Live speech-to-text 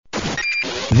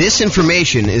This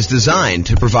information is designed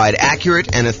to provide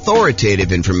accurate and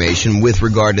authoritative information with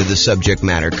regard to the subject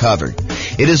matter covered.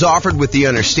 It is offered with the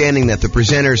understanding that the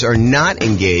presenters are not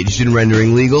engaged in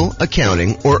rendering legal,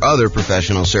 accounting, or other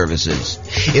professional services.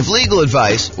 If legal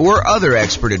advice or other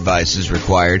expert advice is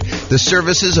required, the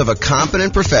services of a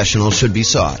competent professional should be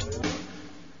sought.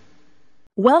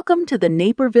 Welcome to the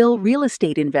Naperville Real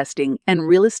Estate Investing and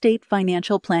Real Estate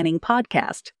Financial Planning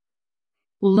Podcast.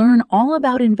 Learn all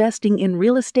about investing in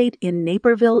real estate in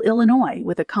Naperville, Illinois,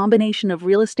 with a combination of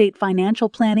real estate financial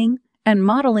planning and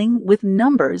modeling with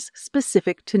numbers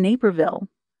specific to Naperville.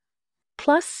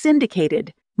 Plus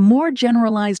syndicated, more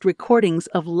generalized recordings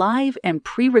of live and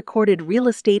pre-recorded real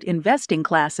estate investing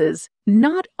classes,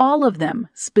 not all of them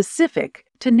specific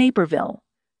to Naperville.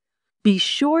 Be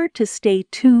sure to stay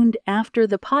tuned after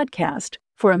the podcast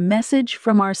for a message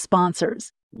from our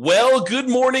sponsors. Well, good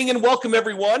morning and welcome,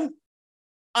 everyone.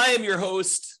 I am your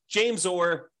host, James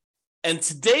Orr, and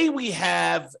today we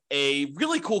have a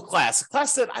really cool class, a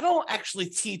class that I don't actually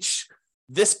teach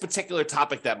this particular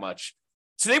topic that much.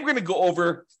 Today we're going to go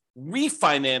over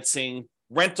refinancing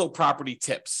rental property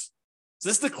tips. So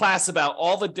this is the class about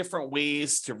all the different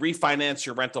ways to refinance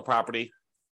your rental property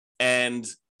and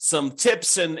some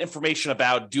tips and information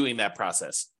about doing that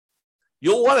process.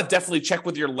 You'll want to definitely check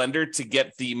with your lender to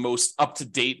get the most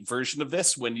up-to-date version of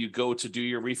this when you go to do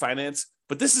your refinance.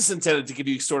 But this is intended to give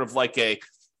you sort of like a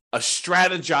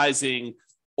strategizing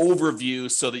overview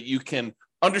so that you can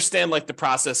understand like the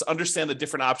process, understand the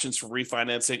different options for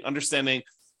refinancing, understanding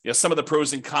some of the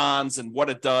pros and cons and what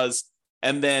it does,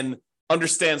 and then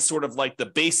understand sort of like the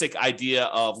basic idea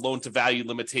of loan to value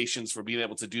limitations for being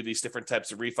able to do these different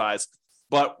types of refis.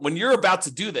 But when you're about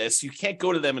to do this, you can't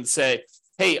go to them and say,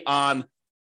 hey, on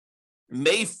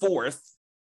May 4th,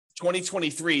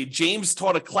 2023, James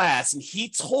taught a class and he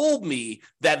told me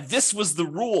that this was the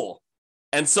rule.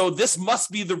 And so this must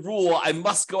be the rule. I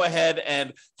must go ahead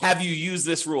and have you use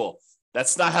this rule.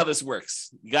 That's not how this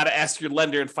works. You got to ask your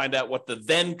lender and find out what the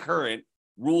then current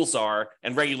rules are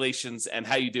and regulations and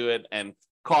how you do it and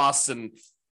costs and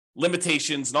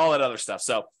limitations and all that other stuff.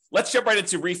 So let's jump right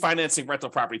into refinancing rental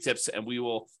property tips and we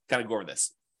will kind of go over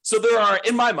this. So there are,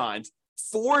 in my mind,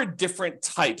 4 different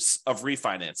types of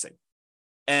refinancing.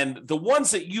 And the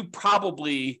ones that you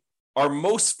probably are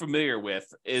most familiar with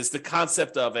is the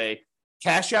concept of a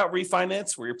cash out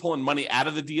refinance where you're pulling money out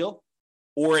of the deal,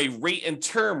 or a rate and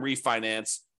term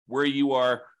refinance where you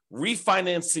are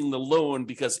refinancing the loan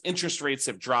because interest rates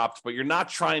have dropped, but you're not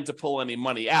trying to pull any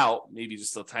money out, maybe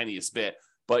just the tiniest bit,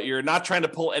 but you're not trying to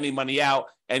pull any money out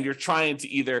and you're trying to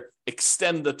either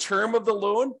extend the term of the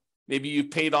loan. Maybe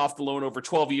you've paid off the loan over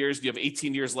 12 years, you have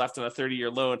 18 years left on a 30-year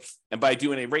loan, and by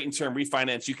doing a rate and term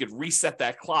refinance, you could reset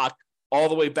that clock all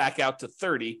the way back out to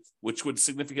 30, which would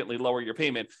significantly lower your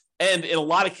payment. And in a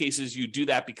lot of cases, you do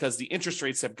that because the interest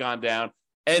rates have gone down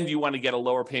and you want to get a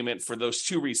lower payment for those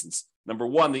 2 reasons. Number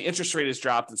 1, the interest rate has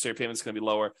dropped, and so your payment's going to be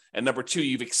lower. And number 2,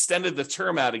 you've extended the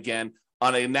term out again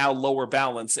on a now lower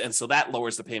balance, and so that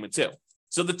lowers the payment too.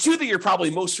 So the 2 that you're probably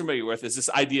most familiar with is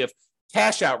this idea of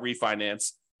cash out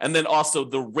refinance, and then also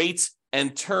the rate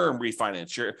and term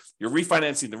refinance. You're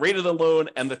refinancing the rate of the loan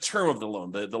and the term of the loan,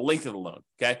 the length of the loan,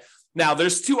 okay? Now,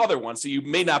 there's 2 other ones that you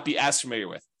may not be as familiar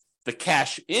with. The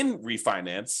cash in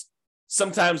refinance.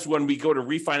 Sometimes when we go to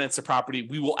refinance a property,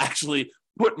 we will actually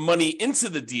put money into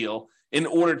the deal in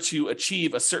order to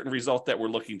achieve a certain result that we're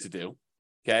looking to do,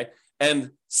 okay?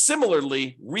 And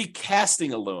similarly,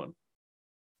 recasting a loan.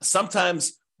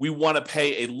 Sometimes we want to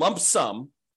pay a lump sum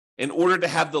in order to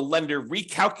have the lender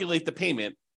recalculate the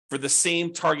payment for the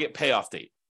same target payoff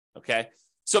date, okay?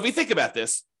 So if you think about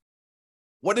this,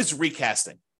 what is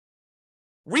recasting?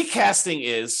 Recasting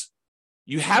is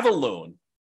you have a loan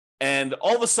and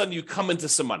all of a sudden you come into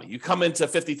some money. You come into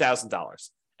 $50,000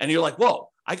 and you're like, whoa,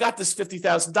 I got this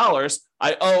 $50,000.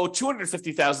 I owe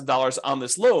 $250,000 on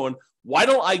this loan. Why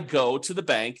don't I go to the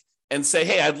bank and say,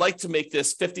 hey, I'd like to make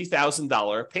this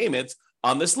 $50,000 payment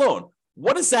on this loan?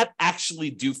 What does that actually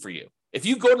do for you? If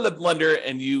you go to the lender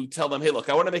and you tell them, hey, look,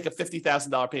 I want to make a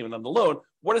 $50,000 payment on the loan,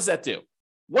 what does that do?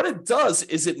 What it does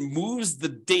is it moves the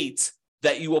date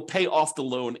that you will pay off the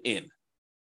loan in.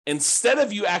 Instead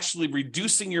of you actually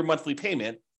reducing your monthly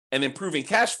payment and improving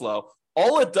cash flow,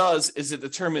 all it does is it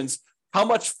determines how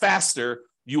much faster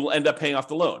you will end up paying off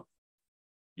the loan.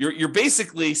 You're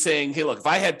basically saying, hey, look, if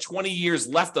I had 20 years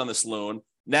left on this loan,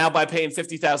 now by paying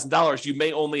 $50,000, you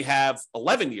may only have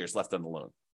 11 years left on the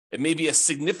loan. It may be a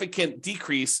significant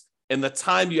decrease in the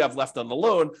time you have left on the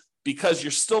loan because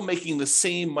you're still making the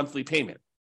same monthly payment.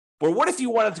 But what if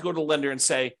you wanted to go to the lender and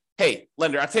say, hey,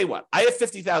 lender, I'll tell you what, I have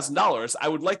 $50,000. I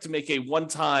would like to make a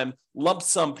one-time lump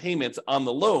sum payment on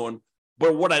the loan.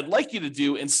 But what I'd like you to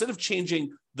do, instead of changing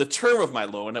the term of my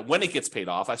loan and when it gets paid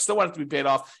off, I still want it to be paid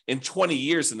off in 20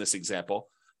 years in this example.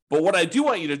 But what I do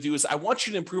want you to do is I want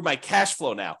you to improve my cash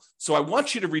flow now. So I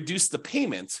want you to reduce the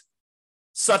payment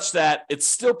such that it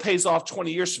still pays off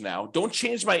 20 years from now. Don't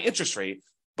change my interest rate,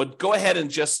 but go ahead and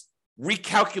just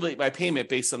recalculate my payment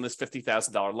based on this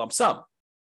 $50,000 lump sum.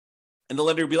 And the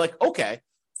lender will be like, okay,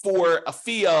 for a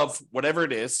fee of whatever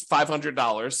it is,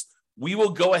 $500, we will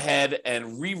go ahead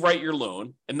and rewrite your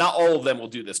loan. And not all of them will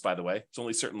do this, by the way. It's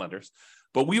only certain lenders.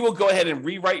 But we will go ahead and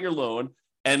rewrite your loan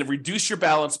and reduce your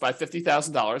balance by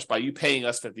 $50,000 by you paying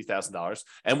us $50,000.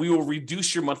 And we will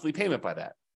reduce your monthly payment by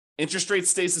that. Interest rate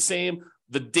stays the same.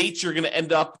 The date you're going to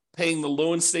end up paying the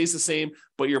loan stays the same,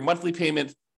 but your monthly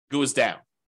payment goes down.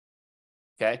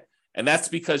 Okay? And that's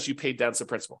because you paid down some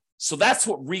principal. So that's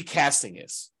what recasting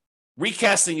is.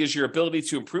 Recasting is your ability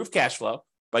to improve cash flow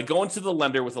by going to the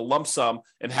lender with a lump sum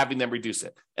and having them reduce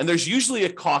it. And there's usually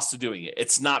a cost to doing it.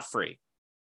 It's not free.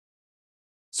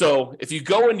 So if you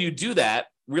go and you do that,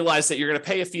 realize that you're going to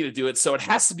pay a fee to do it. So it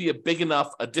has to be a big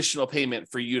enough additional payment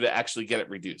for you to actually get it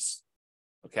reduced.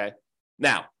 Okay.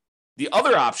 Now, the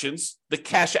other options, the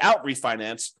cash out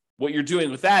refinance, what you're doing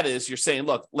with that is you're saying,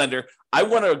 look, lender, I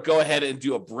want to go ahead and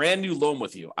do a brand new loan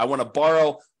with you. I want to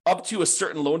borrow up to a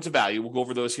certain loan to value. We'll go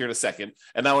over those here in a second.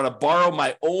 And I want to borrow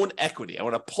my own equity. I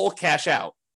want to pull cash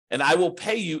out and I will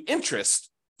pay you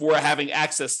interest for having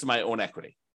access to my own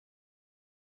equity.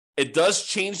 It does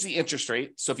change the interest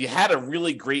rate. So if you had a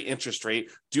really great interest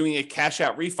rate, doing a cash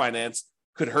out refinance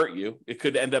could hurt you. It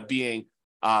could end up being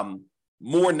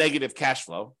more negative cash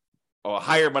flow or a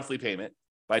higher monthly payment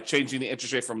by changing the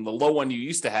interest rate from the low one you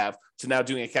used to have to now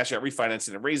doing a cash out refinance,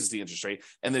 and it raises the interest rate.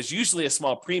 And there's usually a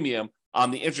small premium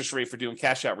on the interest rate for doing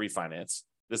cash out refinance.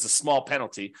 There's a small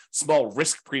penalty, small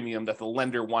risk premium that the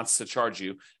lender wants to charge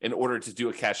you in order to do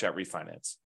a cash out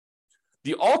refinance.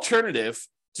 The alternative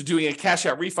to doing a cash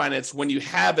out refinance, when you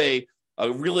have a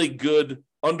really good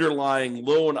underlying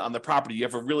loan on the property, you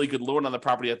have a really good loan on the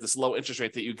property at this low interest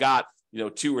rate that you got,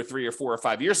 2 or 3 or 4 or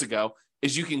 5 years ago,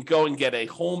 is you can go and get a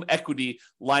home equity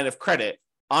line of credit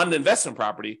on an investment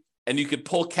property, and you could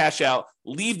pull cash out,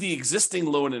 leave the existing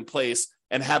loan in place,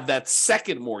 and have that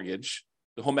second mortgage,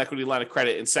 the home equity line of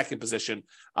credit, in second position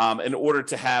in order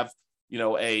to have,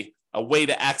 a way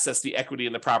to access the equity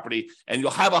in the property. And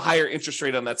you'll have a higher interest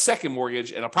rate on that second mortgage,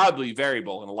 and it'll probably be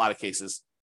variable in a lot of cases.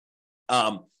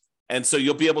 And so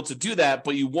you'll be able to do that,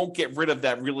 but you won't get rid of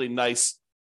that really nice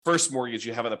first mortgage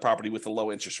you have on the property with a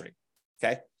low interest rate.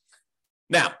 Okay.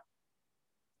 Now,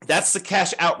 that's the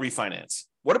cash out refinance.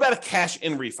 What about a cash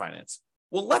in refinance?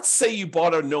 Well, let's say you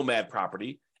bought a nomad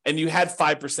property and you had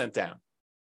 5% down,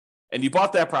 and you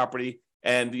bought that property,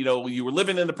 and you were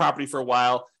living in the property for a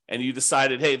while, and you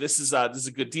decided, hey, this is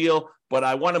a good deal, but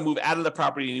I want to move out of the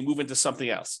property, and you move into something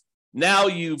else. Now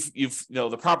you've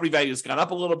the property value has gone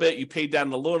up a little bit, you paid down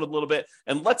the loan a little bit,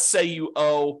 and let's say you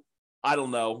owe, I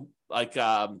don't know, like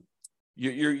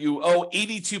you owe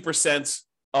 82%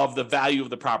 of the value of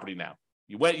the property now.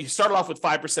 You started off with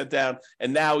 5% down,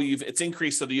 and now it's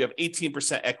increased so that you have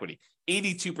 18% equity,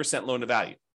 82% loan to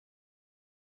value.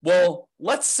 Well,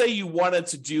 let's say you wanted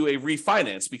to do a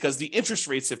refinance because the interest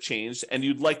rates have changed, and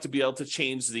you'd like to be able to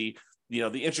change the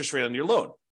interest rate on your loan.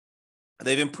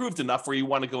 They've improved enough where you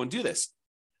want to go and do this,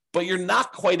 but you're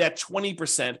not quite at 20%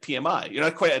 PMI. You're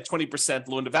not quite at 20%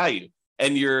 loan to value,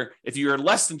 and if you're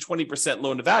less than 20%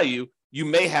 loan to value, you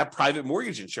may have private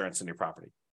mortgage insurance on your property.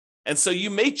 And so you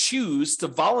may choose to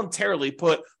voluntarily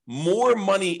put more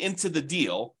money into the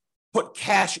deal, put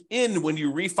cash in when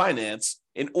you refinance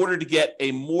in order to get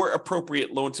a more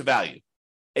appropriate loan to value,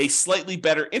 a slightly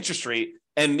better interest rate,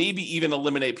 and maybe even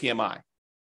eliminate PMI.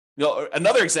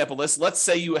 Another example is, let's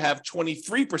say you have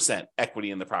 23% equity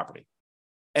in the property.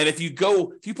 And if you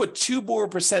put 2% more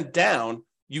down,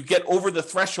 you get over the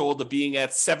threshold of being at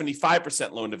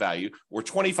 75% loan to value or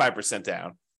 25%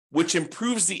 down, which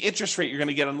improves the interest rate you're going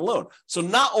to get on the loan. So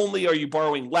not only are you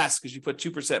borrowing less because you put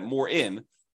 2% more in,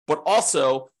 but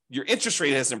also your interest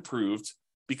rate has improved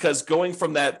because going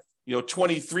from that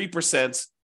 23%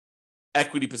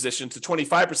 equity position to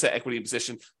 25% equity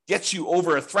position gets you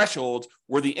over a threshold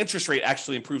where the interest rate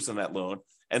actually improves on that loan.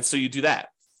 And so you do that.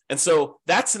 And so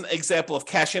that's an example of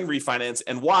cash in refinance,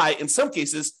 and why in some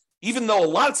cases, even though a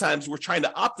lot of times we're trying to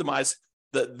optimize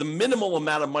the minimal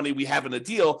amount of money we have in a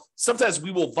deal, sometimes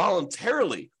we will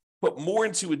voluntarily put more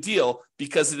into a deal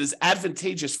because it is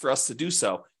advantageous for us to do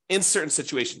so in certain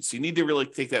situations. So you need to really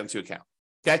take that into account.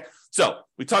 Okay. So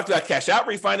we talked about cash out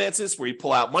refinances where you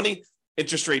pull out money.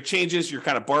 interest rate changes, you're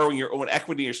kind of borrowing your own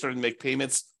equity, you're starting to make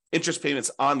interest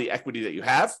payments on the equity that you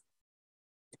have.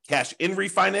 Cash in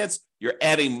refinance, you're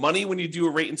adding money when you do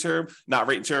a rate and term, not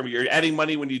rate and term. You're adding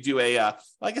money when you do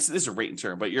I guess it is a rate and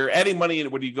term, but you're adding money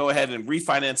when you go ahead and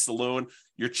refinance the loan.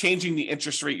 You're changing the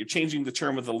interest rate. You're changing the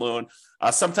term of the loan.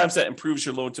 Sometimes that improves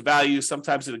your loan to value.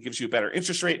 Sometimes it gives you a better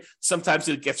interest rate. Sometimes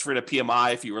it gets rid of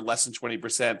PMI if you were less than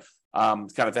 20%,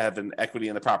 kind of have an equity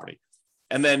in the property.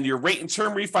 And then your rate and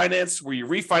term refinance, where you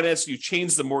refinance, you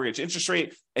change the mortgage interest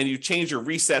rate and you change or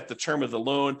reset the term of the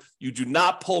loan. You do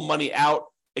not pull money out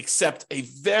except a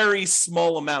very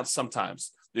small amount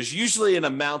sometimes. There's usually an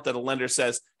amount that a lender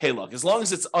says, hey, look, as long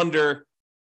as it's under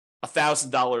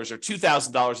 $1,000 or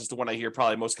 $2,000 is the one I hear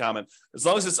probably most common. As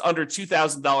long as it's under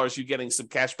 $2,000, you're getting some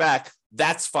cash back,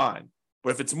 that's fine. But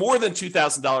if it's more than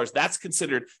 $2,000, that's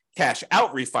considered cash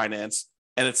out refinance,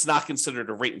 and it's not considered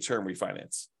a rate and term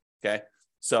refinance, okay?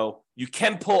 So you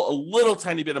can pull a little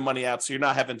tiny bit of money out, so you're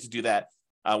not having to do that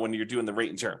when you're doing the rate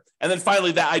and term. And then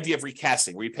finally, that idea of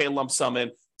recasting, where you pay a lump sum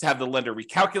in to have the lender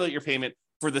recalculate your payment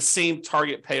for the same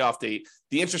target payoff date.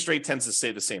 The interest rate tends to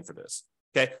stay the same for this.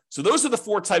 Okay, so those are the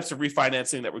 4 types of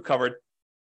refinancing that we covered.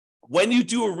 When you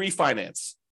do a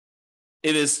refinance,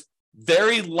 it is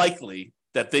very likely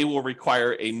that they will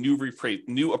require a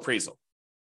new appraisal.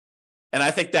 And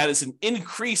I think that is an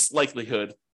increased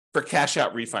likelihood for cash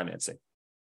out refinancing.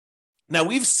 Now,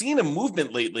 we've seen a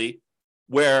movement lately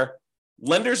where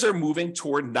lenders are moving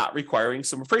toward not requiring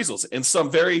some appraisals in some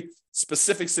very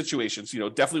specific situations.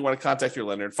 Definitely want to contact your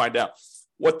lender and find out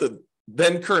what the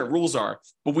then current rules are.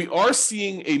 But we are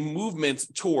seeing a movement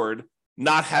toward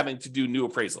not having to do new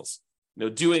appraisals.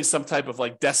 Doing some type of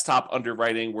like desktop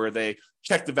underwriting where they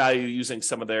check the value using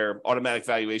some of their automatic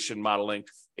valuation modeling,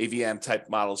 AVM type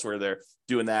models where they're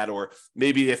doing that. Or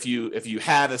maybe if you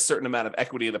had a certain amount of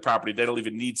equity in the property, they don't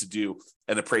even need to do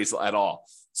an appraisal at all.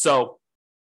 So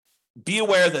be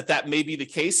aware that may be the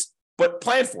case, but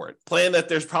plan for it. Plan that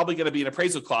there's probably going to be an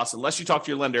appraisal cost unless you talk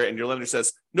to your lender and your lender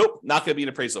says, nope, not going to be an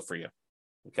appraisal for you.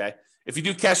 Okay. If you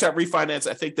do cash out refinance,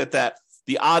 I think that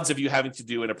the odds of you having to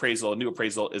do a new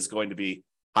appraisal is going to be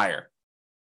higher.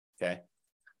 Okay.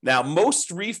 Now, most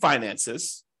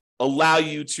refinances allow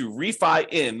you to refi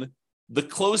in the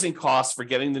closing costs for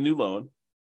getting the new loan.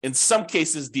 In some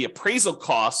cases, the appraisal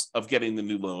costs of getting the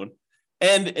new loan.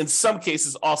 And in some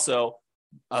cases also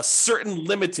a certain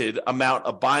limited amount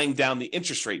of buying down the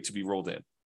interest rate to be rolled in.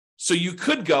 So you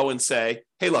could go and say,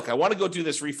 hey, look, I want to go do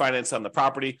this refinance on the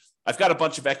property. I've got a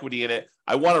bunch of equity in it.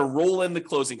 I want to roll in the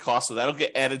closing costs, so that'll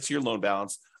get added to your loan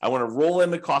balance. I want to roll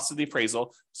in the cost of the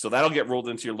appraisal, so that'll get rolled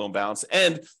into your loan balance.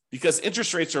 And because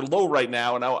interest rates are low right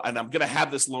now, and I'm going to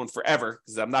have this loan forever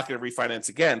because I'm not going to refinance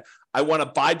again, I want to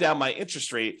buy down my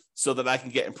interest rate so that I can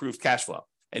get improved cash flow.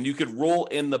 And you could roll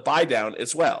in the buy down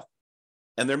as well.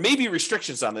 And there may be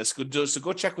restrictions on this, so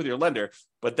go check with your lender.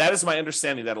 But that is my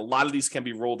understanding that a lot of these can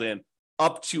be rolled in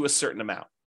up to a certain amount.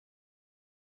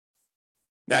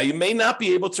 Now, you may not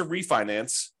be able to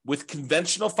refinance with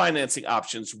conventional financing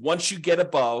options once you get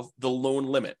above the loan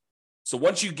limit. So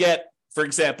once you get, for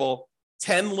example,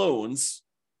 10 loans,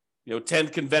 10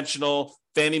 conventional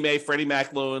Fannie Mae, Freddie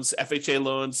Mac loans, FHA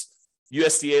loans,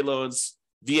 USDA loans,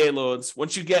 VA loans,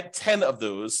 once you get 10 of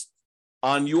those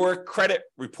on your credit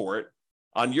report,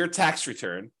 on your tax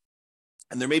return,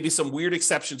 and there may be some weird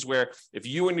exceptions where if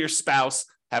you and your spouse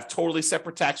have totally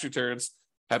separate tax returns,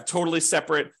 have totally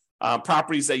separate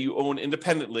properties that you own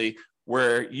independently,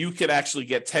 where you could actually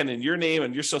get 10 in your name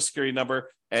and your social security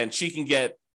number, and she can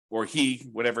get, or he,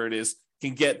 whatever it is,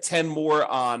 can get 10 more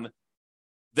on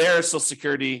their social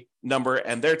security number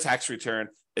and their tax return,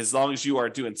 as long as you are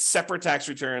doing separate tax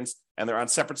returns and they're on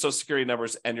separate social security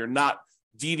numbers and you're not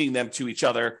deeding them to each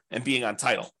other and being on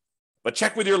title. But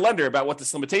check with your lender about what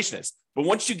this limitation is. But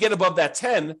once you get above that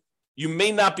 10, you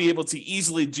may not be able to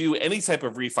easily do any type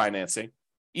of refinancing,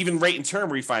 even rate and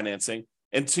term refinancing,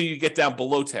 until you get down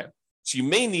below 10. So you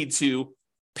may need to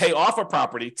pay off a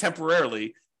property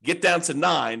temporarily, get down to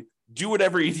 9, do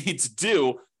whatever you need to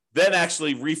do, then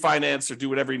actually refinance or do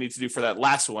whatever you need to do for that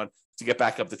last one to get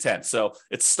back up to 10. So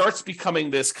it starts becoming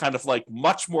this kind of like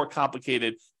much more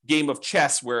complicated game of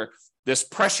chess where there's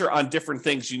pressure on different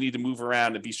things you need to move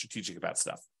around and be strategic about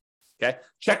stuff. Okay.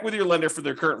 Check with your lender for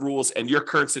their current rules and your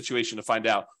current situation to find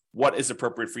out what is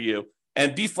appropriate for you,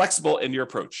 and be flexible in your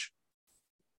approach.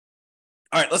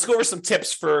 All right, let's go over some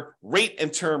tips for rate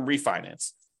and term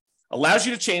refinance. Allows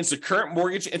you to change the current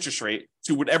mortgage interest rate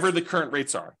to whatever the current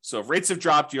rates are. So if rates have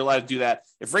dropped, you're allowed to do that.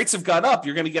 If rates have gone up,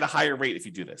 you're going to get a higher rate if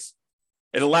you do this.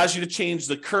 It allows you to change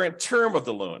the current term of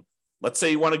the loan. Let's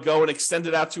say you want to go and extend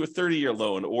it out to a 30-year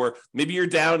loan, or maybe you're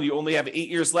down, you only have 8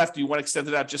 years left, you want to extend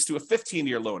it out just to a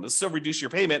 15-year loan. It'll still reduce your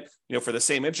payment, for the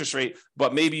same interest rate,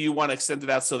 but maybe you want to extend it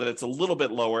out so that it's a little bit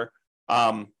lower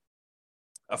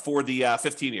for the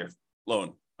 15-year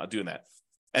loan, doing that.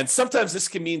 And sometimes this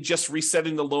can mean just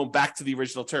resetting the loan back to the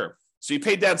original term. So you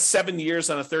paid down 7 years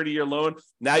on a 30-year loan.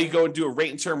 Now you go and do a rate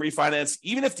and term refinance.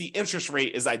 Even if the interest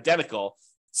rate is identical,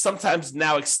 sometimes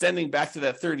now extending back to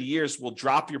that 30 years will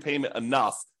drop your payment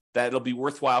enough that it'll be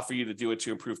worthwhile for you to do it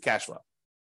to improve cash flow.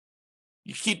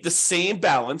 You keep the same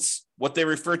balance, what they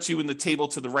refer to in the table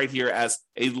to the right here as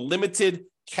a limited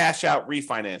cash out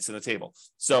refinance in the table.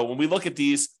 So when we look at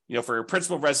these, for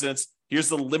principal residence, here's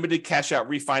the limited cash out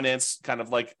refinance, kind of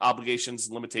like obligations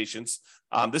and limitations.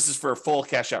 This is for a full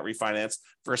cash out refinance.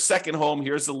 For a second home,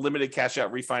 here's the limited cash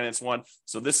out refinance one.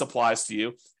 So this applies to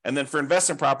you. And then for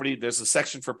investment property, there's a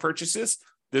section for purchases.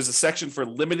 There's a section for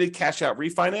limited cash out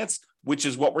refinance, which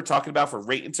is what we're talking about for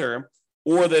rate and term.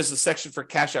 Or there's a section for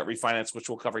cash out refinance, which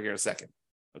we'll cover here in a second.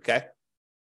 Okay.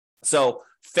 So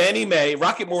Fannie Mae,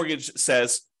 Rocket Mortgage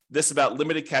says this about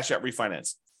limited cash out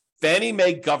refinance. Fannie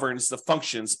Mae governs the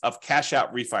functions of cash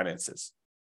out refinances.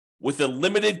 With a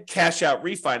limited cash out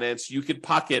refinance, you could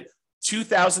pocket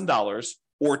 $2,000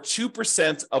 or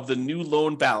 2% of the new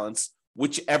loan balance,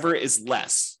 whichever is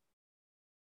less.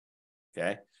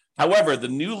 Okay. However, the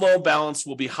new loan balance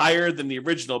will be higher than the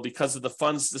original because of the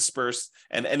funds dispersed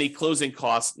and any closing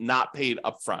costs not paid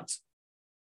upfront.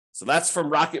 So that's from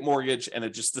Rocket Mortgage, and it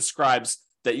just describes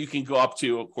that you can go up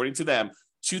to, according to them,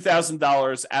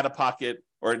 $2,000 out of pocket,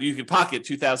 or you can pocket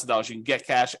 $2,000. You can get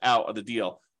cash out of the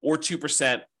deal, or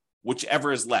 2%,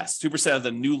 whichever is less, 2% of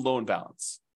the new loan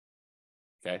balance.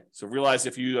 Okay, so realize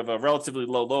if you have a relatively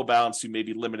low balance, you may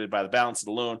be limited by the balance of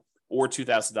the loan, or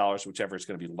 $2,000, whichever is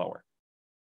going to be lower.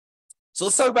 So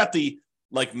let's talk about the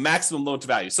maximum loan to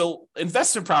value. So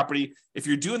investment property, if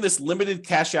you're doing this limited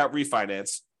cash out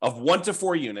refinance of 1 to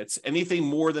 4 units, anything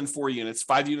more than 4 units,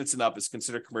 5 units and up is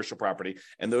considered commercial property.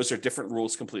 And those are different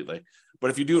rules completely.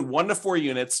 But if you're doing 1 to 4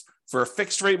 units for a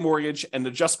fixed rate mortgage and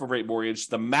adjustable rate mortgage,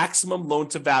 the maximum loan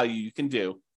to value you can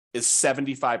do is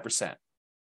 75%.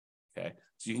 Okay.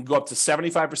 So you can go up to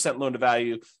 75% loan to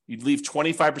value. You'd leave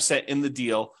 25% in the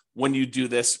deal when you do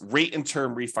this rate and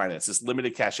term refinance, this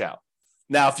limited cash out.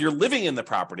 Now, if you're living in the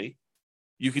property,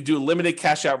 you could do a limited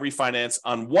cash out refinance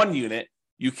on 1 unit.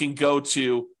 You can go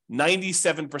to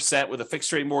 97% with a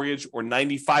fixed rate mortgage or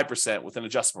 95% with an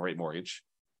adjustable rate mortgage.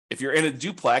 If you're in a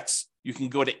duplex, you can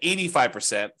go to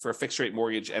 85% for a fixed rate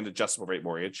mortgage and adjustable rate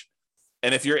mortgage.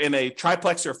 And if you're in a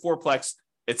triplex or a fourplex,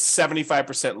 it's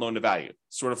 75% loan to value,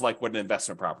 sort of like what an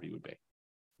investment property would be.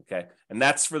 Okay. And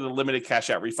that's for the limited cash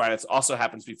out refinance. Also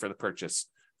happens to be for the purchase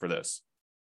for those.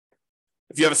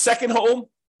 If you have a second home,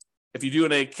 if you're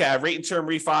doing a rate and term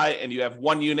refi and you have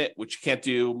 1 unit, which you can't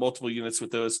do multiple units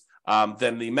with those,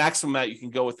 then the maximum amount you can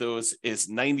go with those is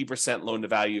 90% loan to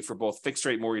value for both fixed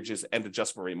rate mortgages and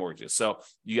adjustable rate mortgages. So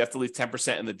you have to leave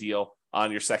 10% in the deal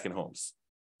on your second homes.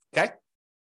 Okay.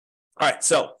 All right.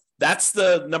 So that's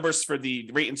the numbers for the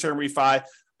rate and term refi.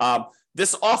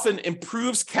 This often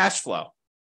improves cash flow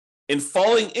in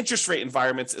falling interest rate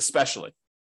environments, especially.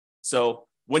 So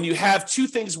when you have 2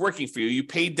 things working for you, you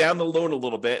paid down the loan a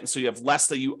little bit, and so you have less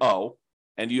that you owe,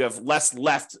 and you have less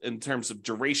left in terms of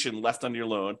duration left on your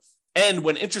loan. And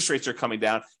when interest rates are coming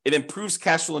down, it improves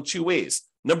cash flow in 2 ways.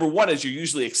 Number one is you're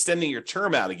usually extending your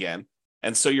term out again,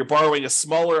 and so you're borrowing a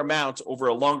smaller amount over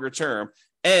a longer term.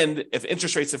 And if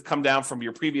interest rates have come down from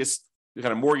your previous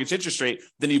kind of mortgage interest rate,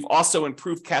 then you've also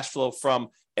improved cash flow from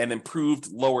an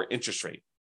improved lower interest rate.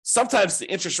 Sometimes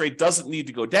the interest rate doesn't need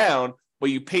to go down, but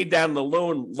you paid down the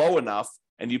loan low enough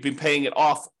and you've been paying it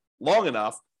off long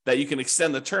enough that you can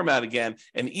extend the term out again.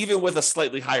 And even with a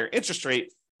slightly higher interest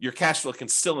rate, your cash flow can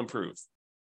still improve.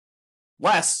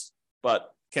 Less, but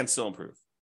can still improve.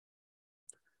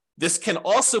 This can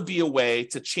also be a way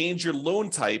to change your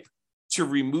loan type to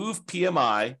remove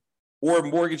PMI or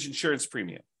mortgage insurance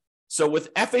premium. So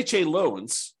with FHA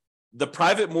loans, the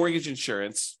private mortgage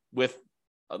insurance with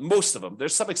most of them,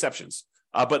 there's some exceptions,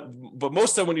 but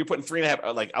most of them when you're putting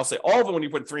 3.5%, I'll say all of them when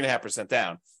you're putting 3.5%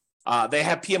 down, they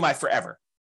have PMI forever.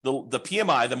 The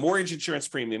PMI, the mortgage insurance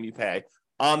premium you pay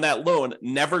on that loan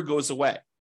never goes away.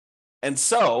 And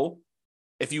so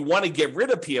if you want to get rid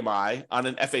of PMI on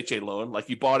an FHA loan, like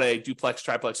you bought a duplex,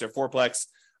 triplex, or fourplex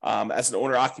as an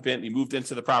owner occupant, you moved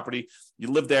into the property, you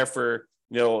lived there for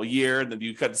a year, and then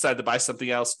you decide to buy something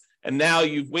else. And now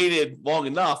you've waited long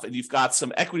enough and you've got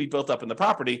some equity built up in the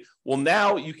property. Well,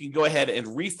 now you can go ahead and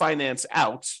refinance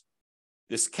out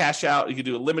this cash out. You can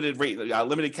do a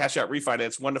limited cash out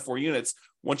refinance, 1 to 4 units,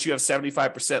 once you have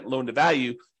 75% loan to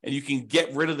value, and you can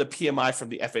get rid of the PMI from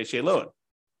the FHA loan.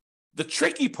 The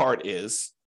tricky part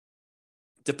is,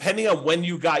 depending on when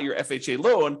you got your FHA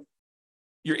loan,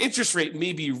 your interest rate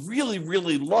may be really,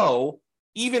 really low,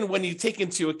 even when you take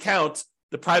into account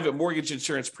the private mortgage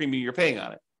insurance premium you're paying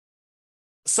on it.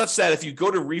 Such that if you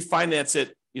go to refinance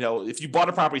it, if you bought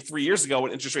a property 3 years ago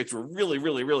when interest rates were really,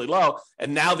 really, really low,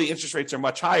 and now the interest rates are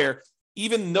much higher,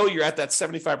 even though you're at that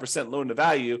 75% loan to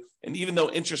value, and even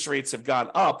though interest rates have gone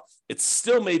up, it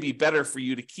still may be better for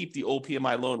you to keep the old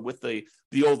PMI loan with the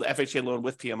old FHA loan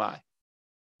with PMI.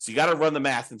 So you got to run the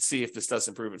math and see if this does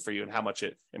improve it for you and how much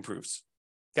it improves.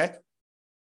 Okay?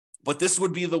 But this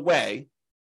would be the way,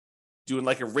 doing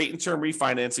like a rate and term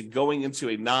refinance and going into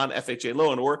a non-FHA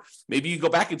loan, or maybe you go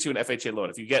back into an FHA loan.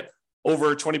 If you get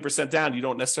over 20% down, you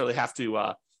don't necessarily have to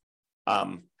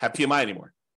have PMI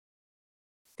anymore.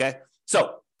 Okay?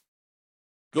 So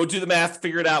go do the math,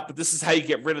 figure it out, but this is how you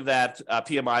get rid of that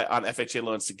PMI on FHA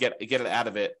loans to get it out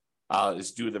of it,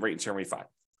 is do the rate and term refi.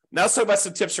 Now let's talk about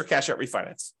some tips for cash out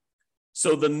refinance.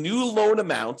 So the new loan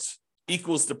amount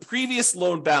equals the previous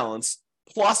loan balance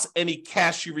plus any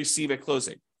cash you receive at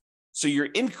closing. So you're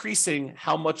increasing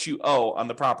how much you owe on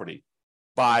the property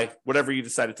by whatever you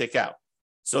decide to take out.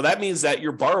 So that means that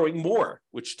you're borrowing more,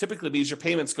 which typically means your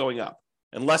payment's going up,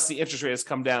 unless the interest rate has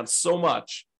come down so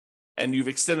much and you've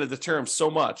extended the term so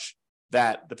much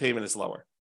that the payment is lower.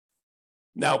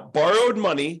 Now, borrowed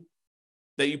money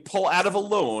that you pull out of a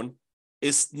loan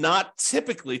is not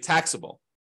typically taxable,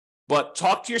 but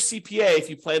talk to your CPA if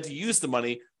you plan to use the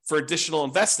money for additional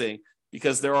investing,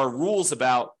 because there are rules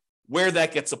about where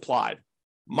that gets applied.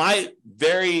 My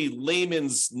very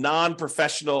layman's,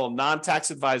 non-professional,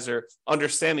 non-tax advisor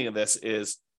understanding of this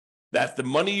is that the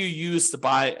money you use to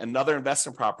buy another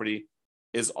investment property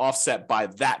is offset by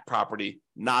that property,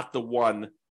 not the one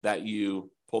that you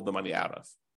pulled the money out of.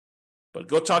 But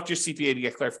go talk to your CPA to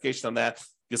get clarification on that,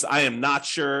 because I am not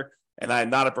sure, and I am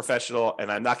not a professional,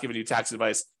 and I'm not giving you tax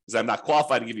advice because I'm not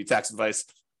qualified to give you tax advice.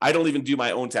 I don't even do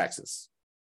my own taxes.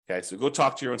 Okay, so go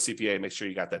talk to your own CPA and make sure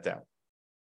you got that down.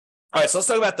 All right, so let's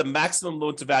talk about the maximum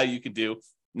loan to value you can do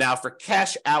now for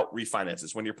cash out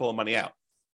refinances when you're pulling money out.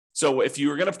 So if you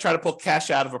were going to try to pull cash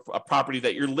out of a property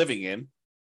that you're living in,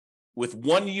 with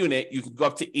 1 unit, you can go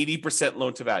up to 80%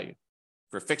 loan to value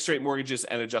for fixed rate mortgages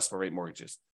and adjustable rate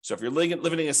mortgages. So if you're living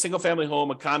in a single family home,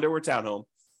 a condo or a townhome,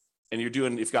 and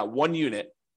you've got 1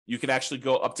 unit, you can actually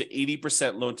go up to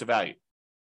 80% loan to value.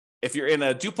 If you're in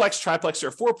a duplex, triplex,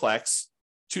 or fourplex,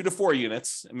 2 to 4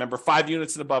 units, remember 5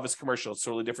 units and above is commercial, it's a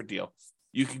totally different deal.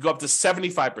 You can go up to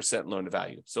 75% loan to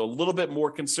value. So a little bit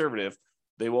more conservative.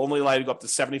 They will only allow you to go up to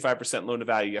 75% loan to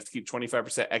value. You have to keep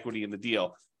 25% equity in the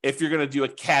deal if you're going to do a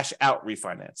cash out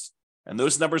refinance. And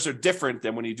those numbers are different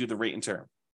than when you do the rate and term.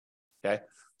 Okay.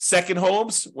 Second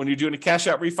homes, when you're doing a cash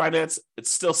out refinance,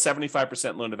 it's still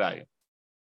 75% loan to value.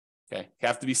 Okay. You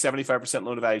have to be 75%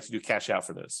 loan to value to do cash out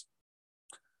for those.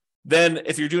 Then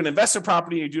if you're doing investment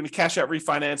property, you're doing a cash out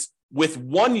refinance with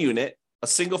 1 unit, a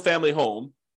single family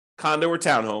home, condo or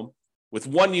townhome, with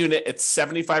 1 unit, it's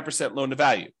 75% loan to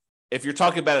value. If you're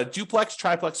talking about a duplex,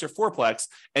 triplex, or fourplex,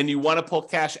 and you want to pull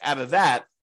cash out of that,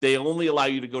 they only allow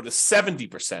you to go to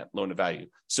 70% loan to value.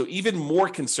 So even more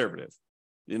conservative.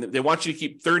 They want you to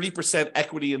keep 30%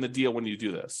 equity in the deal when you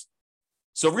do this.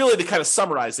 So really, to kind of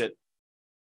summarize it,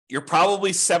 you're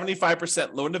probably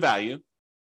 75% loan to value,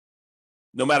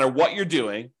 no matter what you're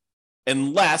doing,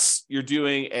 unless you're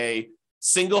doing a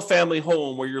single family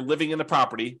home where you're living in the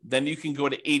property, then you can go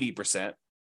to 80%.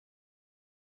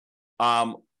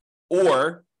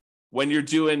 Or when you're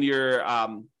doing your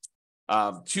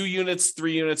 2 units,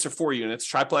 3 units, or 4 units,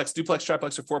 triplex, duplex,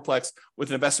 triplex, or fourplex with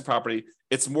an investment property,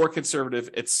 it's more conservative.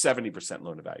 It's 70%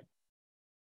 loan to value.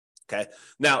 Okay.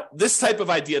 Now, this type of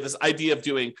idea, this idea of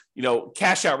doing,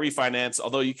 cash out refinance,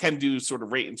 although you can do sort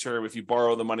of rate and term if you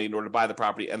borrow the money in order to buy the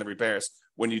property and the repairs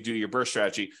when you do your burst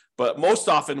strategy. But most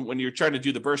often when you're trying to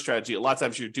do the burst strategy, a lot of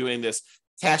times you're doing this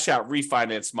cash out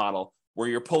refinance model where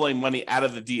you're pulling money out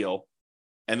of the deal.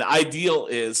 And the ideal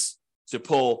is to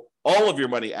pull all of your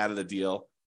money out of the deal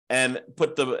and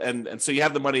and so you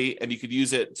have the money and you could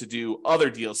use it to do other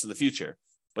deals in the future.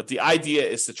 But the idea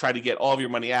is to try to get all of your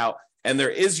money out. And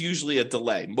there is usually a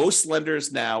delay. Most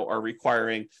lenders now are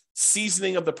requiring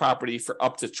seasoning of the property for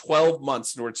up to 12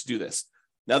 months in order to do this.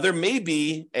 Now, there may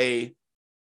be a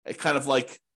kind of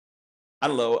like,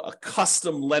 a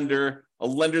custom lender, a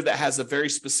lender that has a very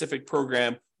specific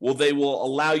program. Well, they will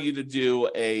allow you to do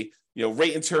a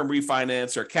rate and term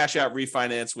refinance or cash out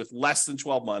refinance with less than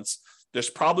 12 months. there's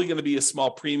probably going to be a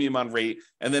small premium on rate.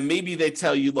 And then maybe they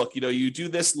tell you, look, you do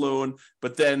this loan,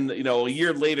 but then, a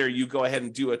year later, you go ahead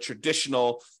and do a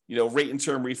traditional, rate and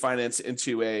term refinance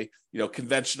into a,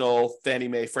 conventional Fannie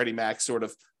Mae, Freddie Mac sort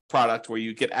of product where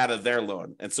you get out of their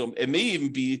loan. And so it may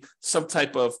even be some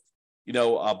type of,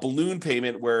 a balloon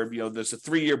payment where, there's a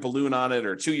 3-year balloon on it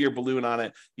or a 2-year balloon on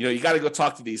it. You got to go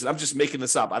talk to these. And I'm just making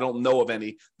this up. I don't know of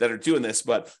any that are doing this,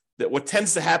 but what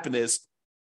tends to happen is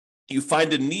you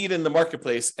find a need in the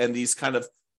marketplace and these kind of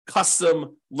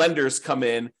custom lenders come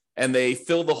in and they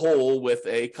fill the hole with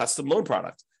a custom loan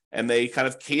product. And they kind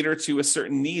of cater to a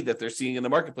certain need that they're seeing in the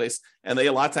marketplace. And they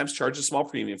a lot of times charge a small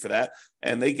premium for that.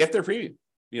 And they get their premium.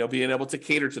 Being able to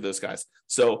cater to those guys.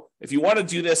 So if you want to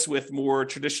do this with more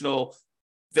traditional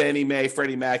Fannie Mae,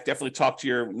 Freddie Mac, definitely talk to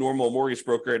your normal mortgage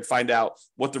broker and find out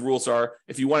what the rules are.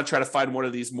 If you want to try to find one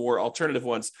of these more alternative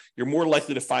ones, you're more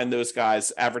likely to find those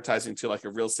guys advertising to like a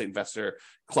real estate investor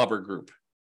club or group.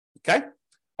 Okay.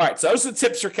 All right. So those are the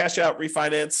tips for cash out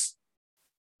refinance.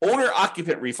 Owner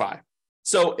occupant refi.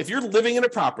 So if you're living in a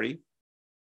property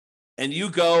and you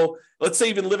go, let's say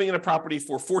you've been living in a property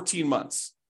for 14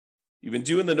 months. You've been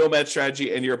doing the nomad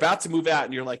strategy and you're about to move out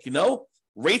and you're like,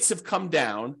 rates have come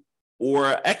down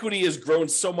or equity has grown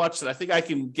so much that I think I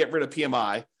can get rid of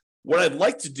PMI. What I'd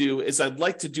like to do is I'd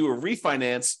like to do a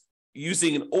refinance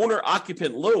using an owner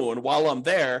occupant loan while I'm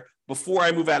there before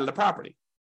I move out of the property.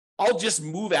 I'll just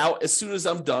move out as soon as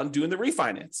I'm done doing the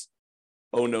refinance.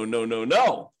 Oh,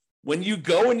 no. When you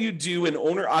go and you do an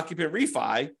owner occupant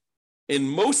refi, in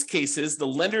most cases, the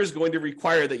lender is going to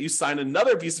require that you sign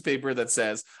another piece of paper that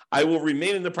says, I will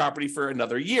remain in the property for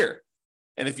another year.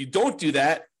 And if you don't do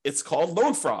that, it's called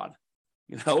loan fraud.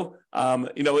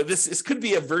 This could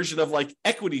be a version of like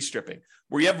equity stripping,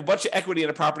 where you have a bunch of equity in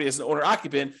a property as an owner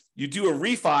occupant. You do a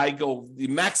refi, you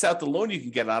max out the loan you can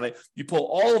get on it. You pull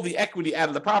all of the equity out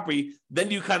of the property.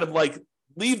 Then you kind of like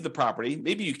leave the property.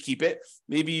 Maybe you keep it.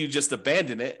 Maybe you just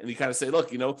abandon it. And you kind of say,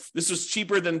 look, this was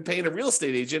cheaper than paying a real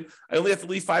estate agent. I only have to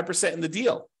leave 5% in the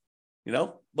deal.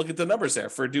 Look at the numbers there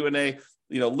for doing a,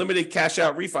 limited cash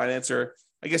out refinance, or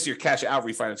I guess your cash out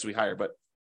refinance will be higher, but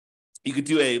you could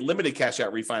do a limited cash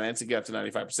out refinance and get up to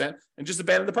 95% and just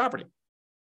abandon the property.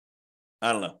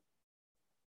 I don't know.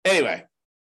 Anyway,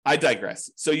 I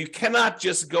digress. So you cannot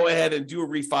just go ahead and do a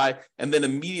refi and then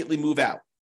immediately move out.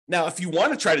 Now, if you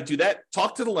want to try to do that,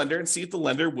 talk to the lender and see if the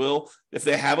lender will, if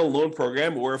they have a loan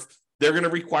program or if they're going to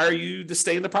require you to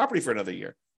stay in the property for another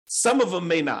year. Some of them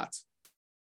may not.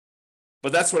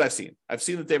 But that's what I've seen. I've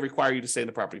seen that they require you to stay in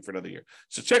the property for another year.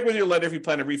 So check with your lender if you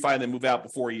plan to refi and then move out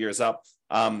before a year is up.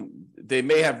 They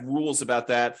may have rules about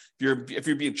that. If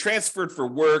you're being transferred for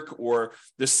work or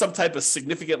there's some type of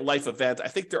significant life event, I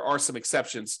think there are some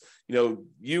exceptions.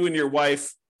 You and your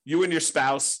wife, you and your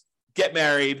spouse get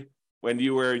married. When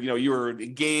you were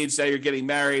engaged, now you're getting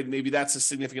married. Maybe that's a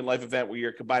significant life event where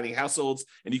you're combining households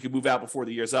and you can move out before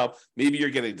the year's up. Maybe you're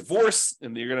getting divorced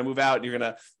and you're going to move out and you're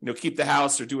going to, keep the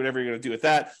house or do whatever you're going to do with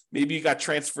that. Maybe you got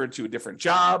transferred to a different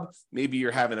job. Maybe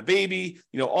you're having a baby.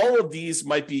 All of these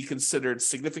might be considered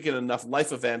significant enough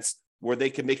life events where they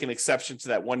can make an exception to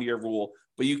that 1-year rule.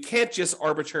 But you can't just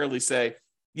arbitrarily say,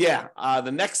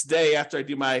 the next day after I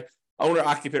do my owner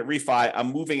occupant refi,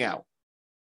 I'm moving out.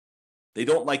 They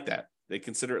don't like that. They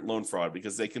consider it loan fraud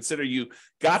because they consider you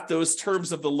got those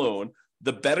terms of the loan,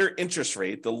 the better interest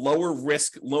rate, the lower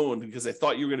risk loan because they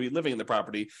thought you were going to be living in the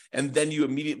property, and then you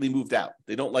immediately moved out.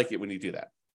 They don't like it when you do that.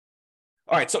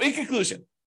 All right, so in conclusion,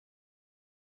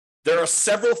 there are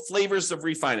several flavors of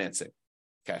refinancing.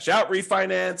 Cash out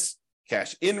refinance,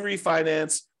 cash in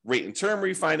refinance, rate and term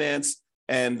refinance,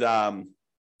 and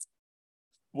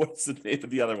what's the name of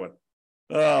the other one?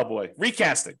 Oh boy,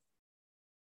 recasting.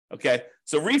 Okay,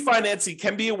 so refinancing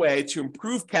can be a way to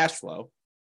improve cash flow.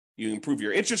 You improve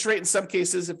your interest rate in some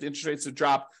cases. If the interest rates have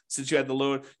dropped since you had the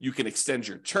loan, you can extend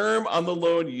your term on the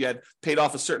loan. You had paid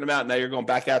off a certain amount. Now you're going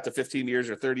back out to 15 years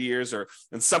or 30 years, or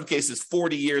in some cases,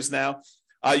 40 years now.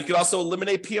 You can also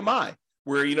eliminate PMI,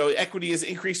 where, equity is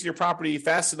increasing your property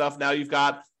fast enough. Now you've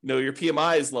got, your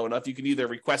PMI is low enough. You can either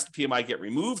request PMI get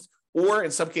removed, or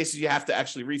in some cases, you have to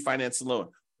actually refinance the loan,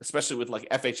 especially with like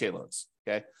FHA loans.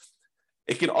 Okay.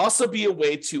 It can also be a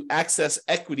way to access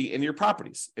equity in your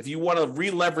properties. If you want to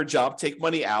re-leverage up, take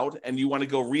money out, and you want to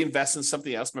go reinvest in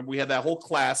something else. Remember, we had that whole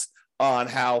class on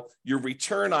how your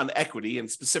return on equity, and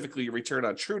specifically your return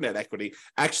on true net equity,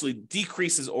 actually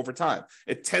decreases over time.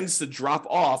 It tends to drop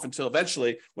off until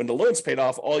eventually, when the loan's paid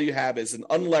off, all you have is an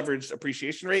unleveraged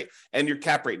appreciation rate and your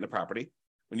cap rate in the property.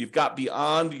 When you've got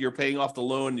beyond your paying off the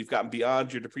loan, you've gotten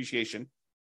beyond your depreciation,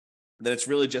 then it's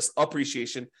really just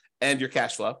appreciation and your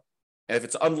cash flow. And if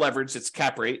it's unleveraged, it's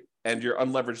cap rate and your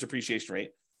unleveraged depreciation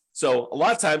rate. So a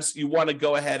lot of times you want to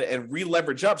go ahead and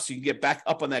re-leverage up so you can get back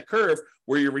up on that curve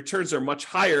where your returns are much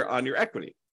higher on your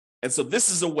equity. And so this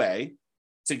is a way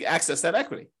to access that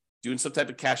equity, doing some type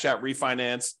of cash out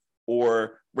refinance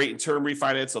or rate and term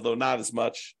refinance, although not as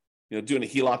much. Doing a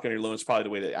HELOC on your loan is probably the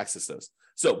way to access those.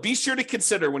 So be sure to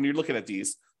consider when you're looking at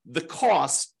these, the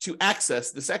cost to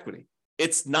access this equity.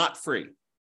 It's not free.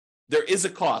 There is a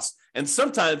cost. And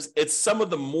sometimes it's some of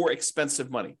the more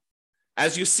expensive money.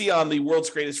 As you see on the World's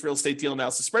Greatest Real Estate Deal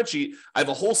Analysis spreadsheet, I have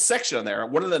a whole section on there.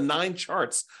 One of the 9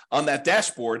 charts on that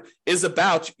dashboard is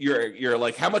about your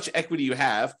like how much equity you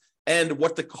have and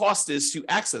what the cost is to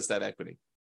access that equity.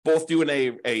 Both doing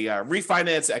a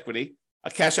refinance equity, a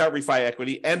cash out refi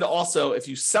equity, and also if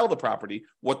you sell the property,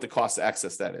 what the cost to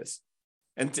access that is.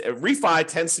 And refi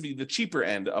tends to be the cheaper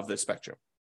end of the spectrum.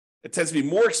 It tends to be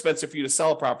more expensive for you to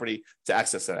sell a property to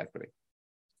access that equity.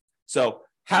 So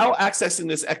how accessing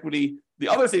this equity, the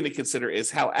other thing to consider is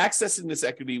how accessing this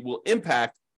equity will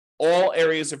impact all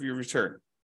areas of your return.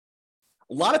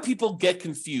 A lot of people get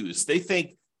confused. They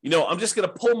think, I'm just going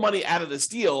to pull money out of this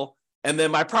deal and then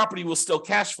my property will still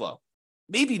cash flow.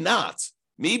 Maybe not.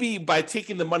 Maybe by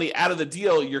taking the money out of the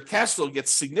deal, your cash flow gets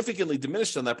significantly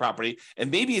diminished on that property, and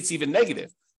maybe it's even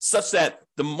negative, such that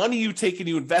the money you take and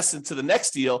you invest into the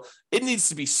next deal, it needs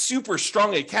to be super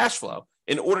strong at cash flow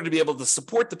in order to be able to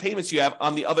support the payments you have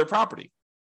on the other property.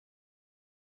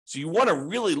 So you want to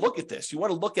really look at this. You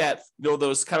want to look at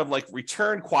those kind of like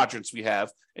return quadrants we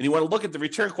have, and you want to look at the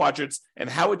return quadrants and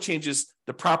how it changes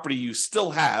the property you still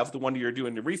have, the one you're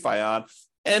doing the refi on,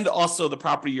 and also the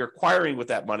property you're acquiring with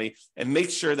that money, and make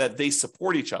sure that they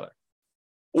support each other.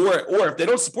 Or if they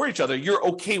don't support each other, you're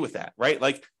okay with that, right?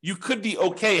 Like you could be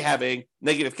okay having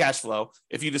negative cash flow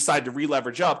if you decide to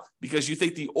re-leverage up because you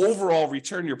think the overall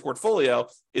return in your portfolio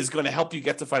is going to help you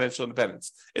get to financial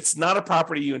independence. It's not a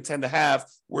property you intend to have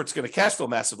where it's going to cash flow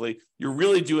massively. You're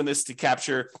really doing this to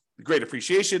capture the great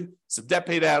appreciation, some debt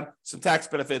pay down, some tax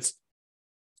benefits,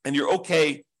 and you're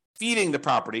okay feeding the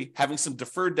property, having some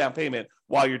deferred down payment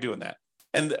while you're doing that.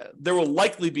 And there will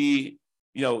likely be,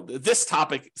 this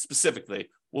topic specifically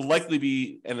will likely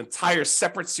be an entire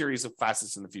separate series of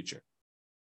classes in the future.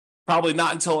 Probably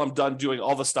not until I'm done doing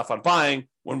all the stuff on buying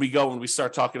when we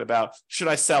start talking about should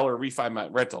I sell or refi my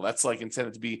rental. That's like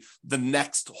intended to be the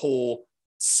next whole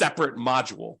separate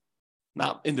module,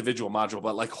 not individual module,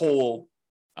 but like whole,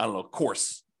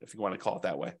 course, if you want to call it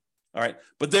that way. All right.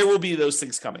 But there will be those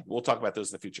things coming. We'll talk about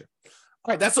those in the future. All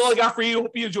right. That's all I got for you.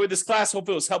 Hope you enjoyed this class. Hope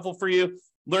it was helpful for you,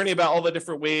 learning about all the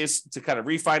different ways to kind of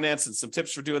refinance and some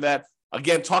tips for doing that.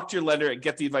 Again, talk to your lender and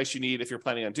get the advice you need if you're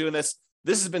planning on doing this.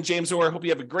 This has been James Orr. Hope you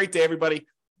have a great day, everybody.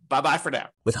 Bye-bye for now.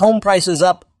 With home prices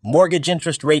up, mortgage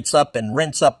interest rates up, and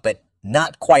rents up, but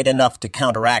not quite enough to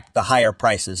counteract the higher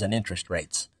prices and interest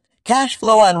rates, cash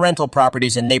flow on rental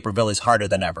properties in Naperville is harder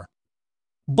than ever.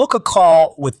 Book a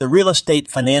call with the Real Estate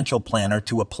Financial Planner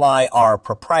to apply our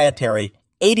proprietary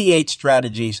 88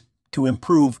 strategies to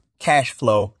improve cash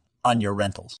flow on your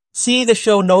rentals. See the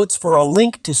show notes for a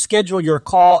link to schedule your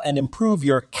call and improve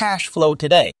your cash flow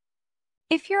today.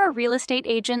 If you're a real estate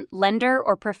agent, lender,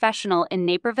 or professional in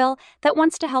Naperville that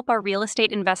wants to help our real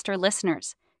estate investor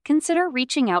listeners, consider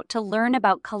reaching out to learn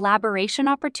about collaboration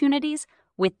opportunities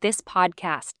with this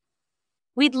podcast.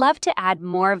 We'd love to add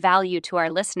more value to our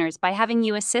listeners by having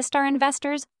you assist our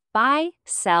investors buy,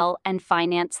 sell, and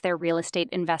finance their real estate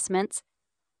investments.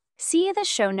 See the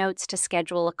show notes to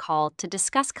schedule a call to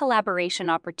discuss collaboration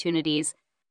opportunities